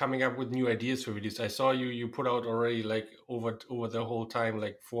of coming up with new ideas for videos? I saw you put out already like over the whole time,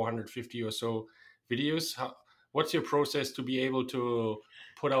 like 450 or so videos. What's your process to be able to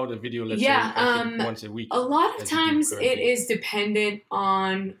put out a video, let's say, I think once a week? A lot of times it is dependent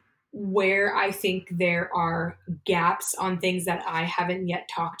on where I think there are gaps on things that I haven't yet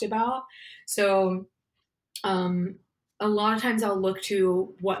talked about. So, a lot of times I'll look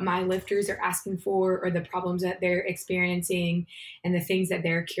to what my lifters are asking for, or the problems that they're experiencing and the things that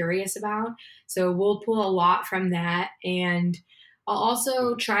they're curious about. So we'll pull a lot from that. And I'll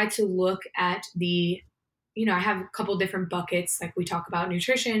also try to look at I have a couple different buckets. Like, we talk about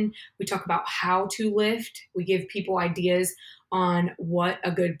nutrition, we talk about how to lift, we give people ideas on what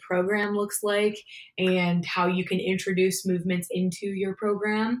a good program looks like and how you can introduce movements into your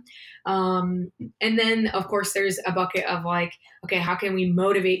program. And then, of course, there's a bucket of like, okay, how can we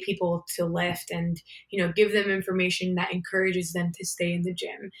motivate people to lift and, give them information that encourages them to stay in the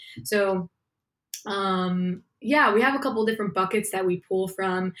gym. So, we have a couple different buckets that we pull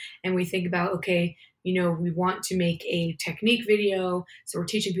from, and we think about, okay, we want to make a technique video. So we're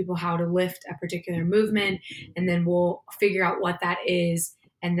teaching people how to lift a particular movement, and then we'll figure out what that is,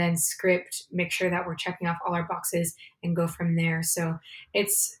 and then script, make sure that we're checking off all our boxes, and go from there. So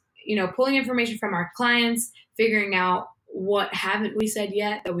it's, pulling information from our clients, figuring out what haven't we said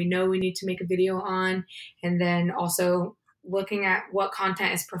yet that we know we need to make a video on, and then also looking at what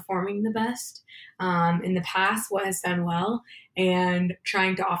content is performing the best in the past, what has done well, and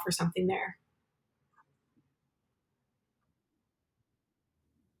trying to offer something there.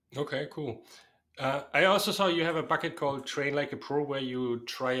 Okay, cool. I also saw you have a bucket called Train Like a Pro, where you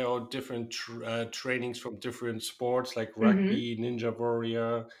try out different trainings from different sports like rugby, Ninja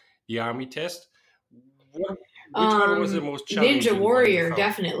Warrior, the Army Test. Which one was the most challenging? Ninja Warrior,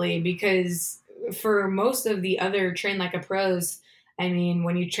 definitely, because for most of the other Train Like a Pros, I mean,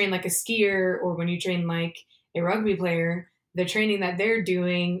 when you train like a skier or when you train like a rugby player, the training that they're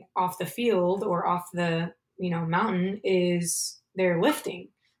doing off the field or off the, mountain is they're lifting.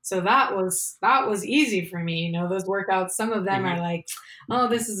 So that was easy for me. Those workouts, some of them are like, oh,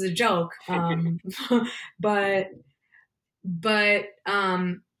 this is a joke. But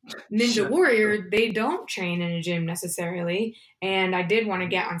Ninja Warrior, they don't train in a gym necessarily. And I did want to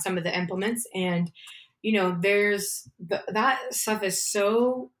get on some of the implements, and, there's that stuff is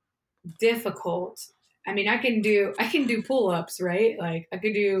so difficult I mean, I can do pull-ups, right? Like I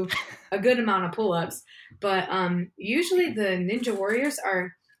could do a good amount of pull-ups, but usually the Ninja Warriors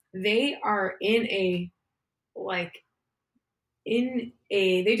they are in a like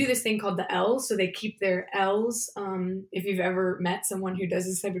they do this thing called the L's, so they keep their L's. If you've ever met someone who does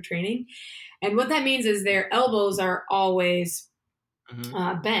this type of training, and what that means is their elbows are always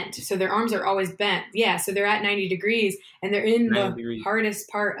bent, so their arms are always bent. Yeah, so they're at 90 degrees, and they're in the hardest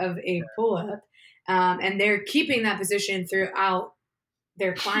part of a pull-up, and they're keeping that position throughout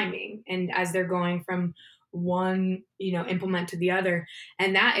their climbing, and as they're going from one implement to the other,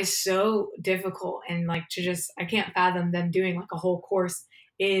 and that is so difficult, and like I can't fathom them doing like a whole course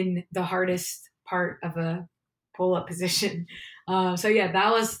in the hardest part of a pull-up position. So yeah,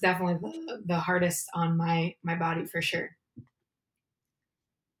 that was definitely the hardest on my body for sure.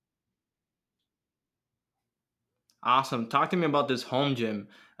 Awesome. Talk to me about this home gym.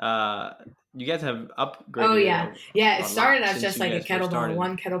 You guys have upgraded. Oh yeah, it started as just like a kettlebell.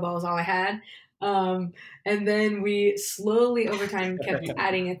 One kettlebell is all I had, and then we slowly over time kept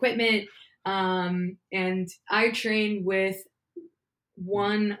adding equipment. And I trained with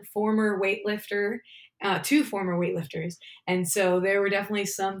one former weightlifter, two former weightlifters, and so there were definitely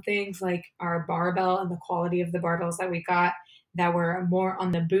some things like our barbell and the quality of the barbells that we got that were more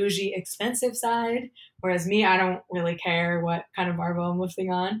on the bougie, expensive side. Whereas me, I don't really care what kind of barbell I'm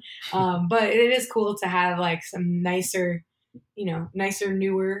lifting on. But it is cool to have like some nicer,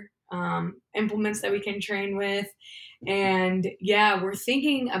 newer implements that we can train with. And yeah, we're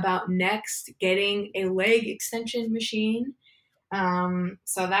thinking about next getting a leg extension machine.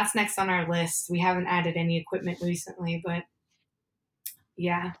 So that's next on our list. We haven't added any equipment recently, but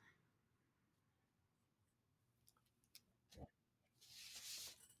yeah.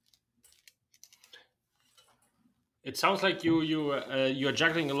 It sounds like you're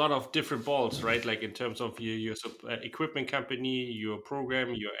juggling a lot of different balls, right? Like in terms of your equipment company, your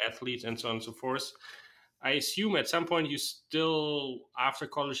program, your athletes, and so on and so forth. I assume at some point you still, after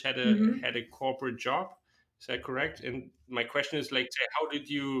college, had a corporate job. Is that correct? And my question is like, how did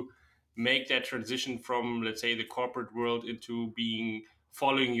you make that transition from, let's say, the corporate world into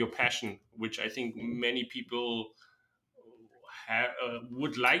following your passion, which I think many people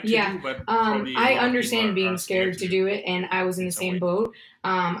would like to do, but probably I understand being scared to do it, and I was in the same boat.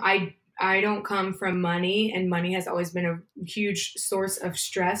 I don't come from money, and money has always been a huge source of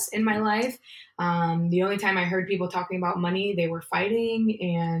stress in my life. The only time I heard people talking about money, they were fighting,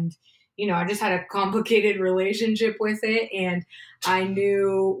 and I just had a complicated relationship with it. And I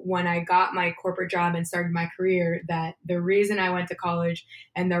knew when I got my corporate job and started my career that the reason I went to college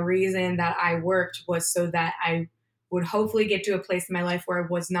and the reason that I worked was so that I would hopefully get to a place in my life where I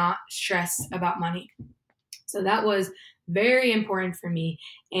was not stressed about money. So that was very important for me.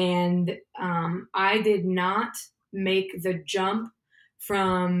 And I did not make the jump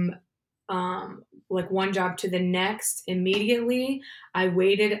from like one job to the next immediately. I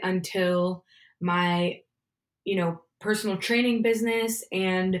waited until my, personal training business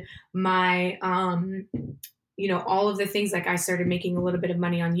and my, all of the things, like I started making a little bit of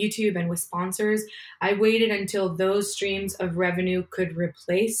money on YouTube and with sponsors. I waited until those streams of revenue could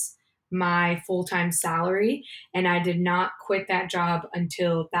replace my full-time salary. And I did not quit that job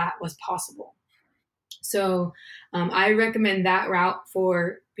until that was possible. So I recommend that route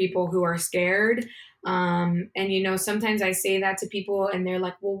for people who are scared. And, sometimes I say that to people and they're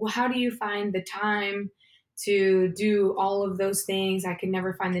like, well, how do you find the time to do all of those things? I can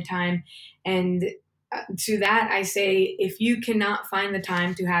never find the time. And to that, I say, if you cannot find the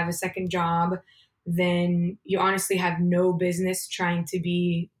time to have a second job, then you honestly have no business trying to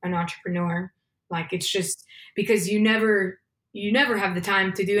be an entrepreneur. Like, it's just because you never have the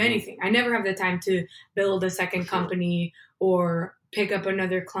time to do anything. I never have the time to build a second company or pick up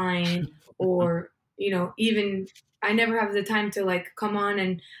another client or, even I never have the time to like come on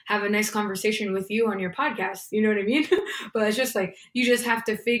and have a nice conversation with you on your podcast. You know what I mean? But it's just like, you just have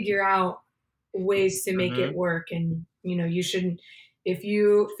to figure out ways to make it work. And, you shouldn't, if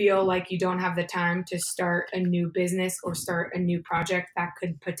you feel like you don't have the time to start a new business or start a new project that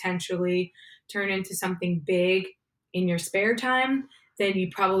could potentially turn into something big in your spare time, then you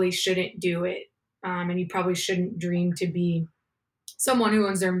probably shouldn't do it. And you probably shouldn't dream to be someone who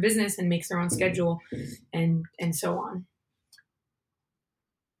owns their own business and makes their own schedule and so on.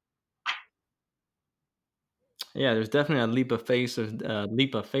 Yeah, there's definitely a leap of faith.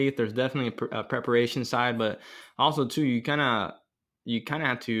 There's definitely a preparation side, but also too, you kind of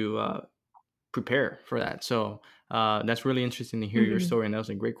have to prepare for that. So that's really interesting to hear your story, and that was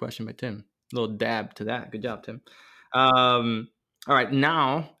a great question by Tim. A little dab to that. Good job, Tim. All right,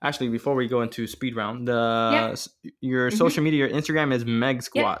 now actually, before we go into speed round, Yep. your Mm-hmm. social media, your Instagram is Meg Yep.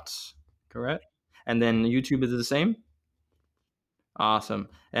 Squats, correct? And then YouTube is the same. Awesome.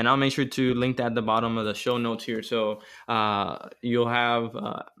 And I'll make sure to link that at the bottom of the show notes here. So you'll have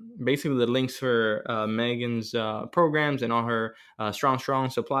basically the links for Megan's programs and all her strong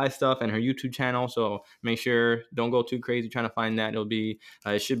supply stuff and her YouTube channel. So make sure, don't go too crazy trying to find that. It'll be,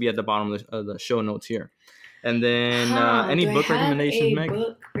 it should be at the bottom of the show notes here. And then any Do I book have recommendations, a Meg?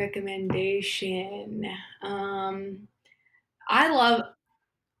 book recommendation? I love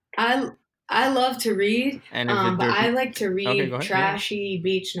I I love to read, And if but there's, I like to okay, read go ahead. Yeah. trashy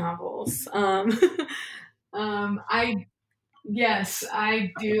beach novels. I Yes,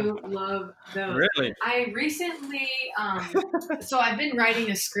 I do love those. Really? I recently, so I've been writing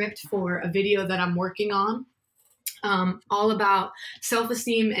a script for a video that I'm working on, all about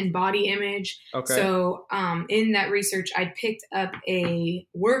self-esteem and body image. Okay. So in that research, I picked up a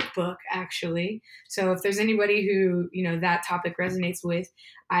workbook actually. So if there's anybody who, that topic resonates with,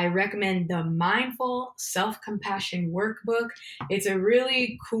 I recommend the Mindful Self-Compassion Workbook. It's a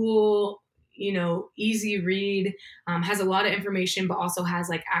really cool, easy read, has a lot of information, but also has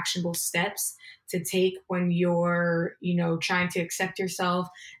like actionable steps to take when you're, trying to accept yourself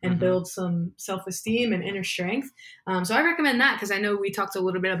and build some self-esteem and inner strength. So I recommend that because I know we talked a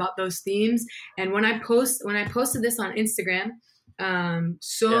little bit about those themes. And when I posted this on Instagram,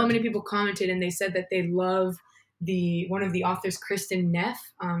 many people commented and they said that they love one of the authors, Kristen Neff.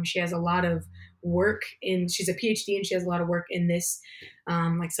 She has a lot of work she's a PhD and she has a lot of work in this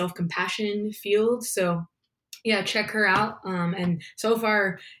like self-compassion field. So yeah, check her out. And so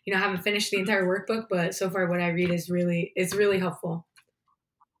far, I haven't finished the entire workbook, but so far what I read it's really helpful.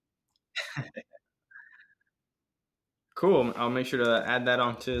 Cool. I'll make sure to add that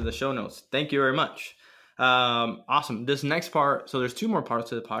onto the show notes. Thank you very much. Awesome. This next part, so there's two more parts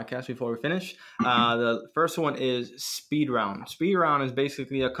to the podcast before we finish. The first one is speed round. Speed round is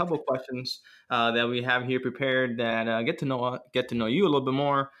basically a couple questions that we have here prepared that get to know you a little bit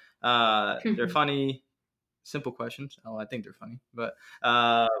more. They're funny, simple questions. Oh, I think they're funny, but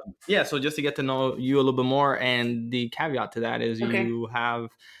yeah. So just to get to know you a little bit more, and the caveat to that is you have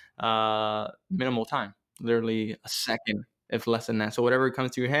minimal time, literally a second, if less than that. So whatever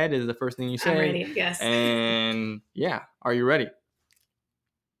comes to your head is the first thing you say. I'm ready, I guess. And yeah, are you ready?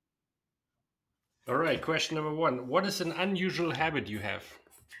 All right. Question number 1: what is an unusual habit you have?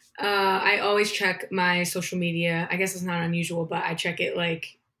 I always check my social media. I guess it's not unusual, but I check it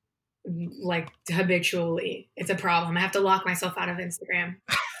like habitually. It's a problem. I have to lock myself out of Instagram.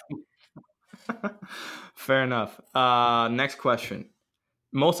 Fair enough. Next question.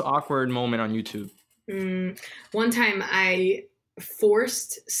 Most awkward moment on YouTube? One time I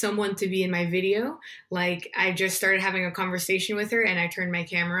forced someone to be in my video. Like I just started having a conversation with her and I turned my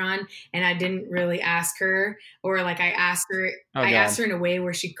camera on and I didn't really ask her, or like I asked her in a way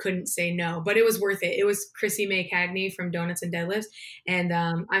where she couldn't say no, but it was worth it. It was Chrissy May Cagney from Donuts and Deadlifts. And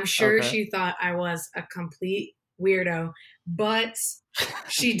I'm sure she thought I was a complete weirdo, but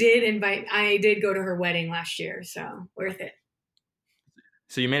she did I did go to her wedding last year. So worth it.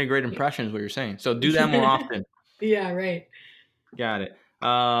 So you made a great impression is what you're saying. So do that more often. Yeah, right. Got it.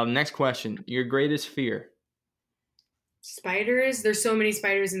 Next question. Your greatest fear? Spiders. There's so many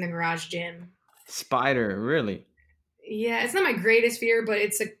spiders in the garage gym. Spider, really? Yeah, it's not my greatest fear, but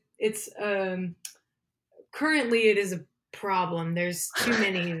it's currently it is a problem. There's too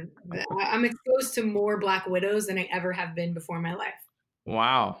many. I'm exposed to more black widows than I ever have been before in my life.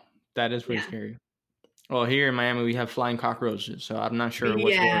 Wow, that is pretty scary. Well, here in Miami, we have flying cockroaches, so I'm not sure what's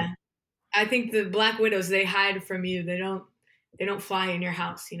worse. I think the black widows, they hide from you. They don't fly in your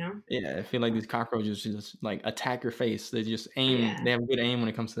house, Yeah, I feel like these cockroaches just like attack your face. They just aim. Yeah. They have good aim when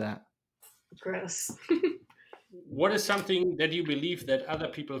it comes to that. Gross. What is something that you believe that other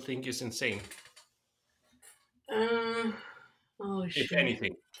people think is insane? If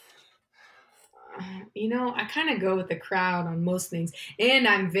anything. I kind of go with the crowd on most things. And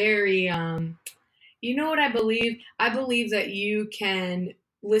I'm very, you know what I believe? I believe that you can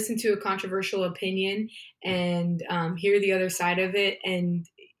listen to a controversial opinion and hear the other side of it. And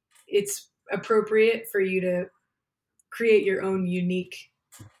it's appropriate for you to create your own unique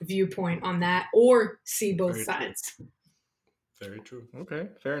viewpoint on that or see both sides. Very true. Okay,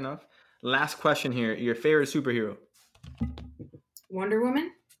 fair enough. Last question here. Your favorite superhero? Wonder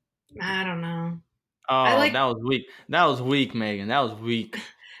Woman? I don't know. Oh, that was weak. That was weak, Megan. That was weak.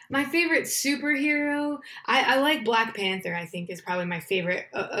 My favorite superhero, I like Black Panther. I think is probably my favorite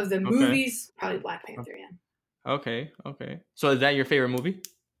of the movies. Probably Black Panther. Yeah. Okay. So is that your favorite movie?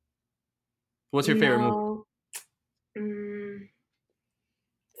 What's your favorite movie?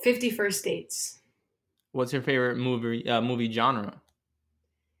 50 First Dates. What's your favorite movie genre?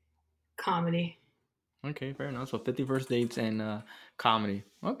 Comedy. Okay, fair enough. So 50 First Dates and comedy.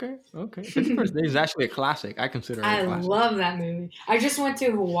 Okay, okay. 50 First Dates is actually a classic. I consider it a I classic. love that movie. I just went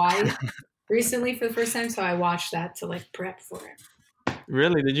to Hawaii recently for the first time, so I watched that to like prep for it.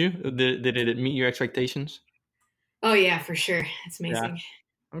 Really? Did you? Did it meet your expectations? Oh yeah, for sure. It's Yeah. amazing.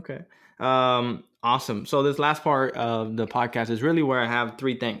 Okay. Awesome. So this last part of the podcast is really where I have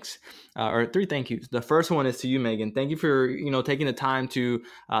three thanks, or three thank yous. The first one is to you, Megan. Thank you for taking the time to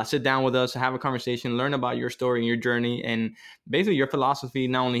sit down with us, have a conversation, learn about your story and your journey, and basically your philosophy,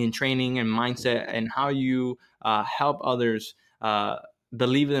 not only in training and mindset, and how you help others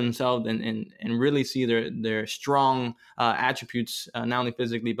believe in themselves and really see their strong attributes, not only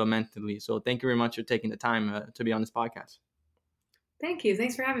physically but mentally. So thank you very much for taking the time to be on this podcast. Thank you.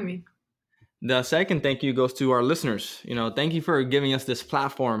 Thanks for having me. The second thank you goes to our listeners. Thank you for giving us this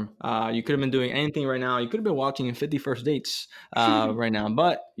platform. You could have been doing anything right now. You could have been watching 50 First Dates right now,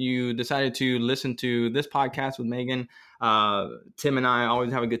 but you decided to listen to this podcast with Megan. Tim and I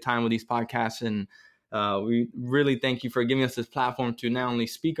always have a good time with these podcasts, and we really thank you for giving us this platform to not only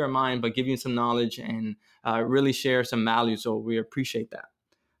speak our mind, but give you some knowledge and really share some value. So we appreciate that.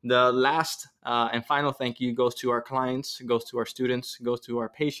 The last and final thank you goes to our clients, goes to our students, goes to our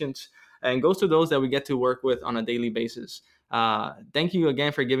patients, and goes to those that we get to work with on a daily basis. Thank you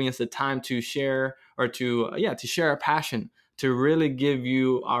again for giving us the time to share or to share our passion, to really give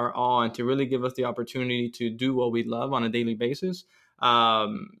you our all, and to really give us the opportunity to do what we love on a daily basis.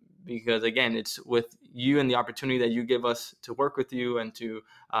 Because again, it's with you and the opportunity that you give us to work with you and to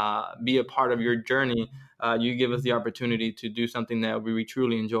be a part of your journey. You give us the opportunity to do something that we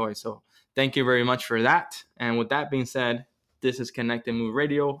truly enjoy. So thank you very much for that. And with that being said, this is Connect and Move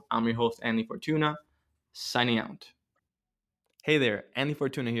Radio. I'm your host, Andy Fortuna, signing out. Hey there, Andy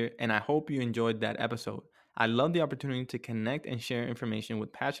Fortuna here, and I hope you enjoyed that episode. I love the opportunity to connect and share information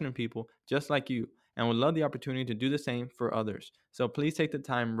with passionate people just like you, and would love the opportunity to do the same for others. So please take the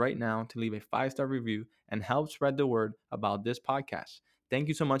time right now to leave a 5-star review and help spread the word about this podcast. Thank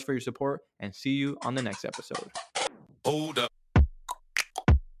you so much for your support, and see you on the next episode. Hold up.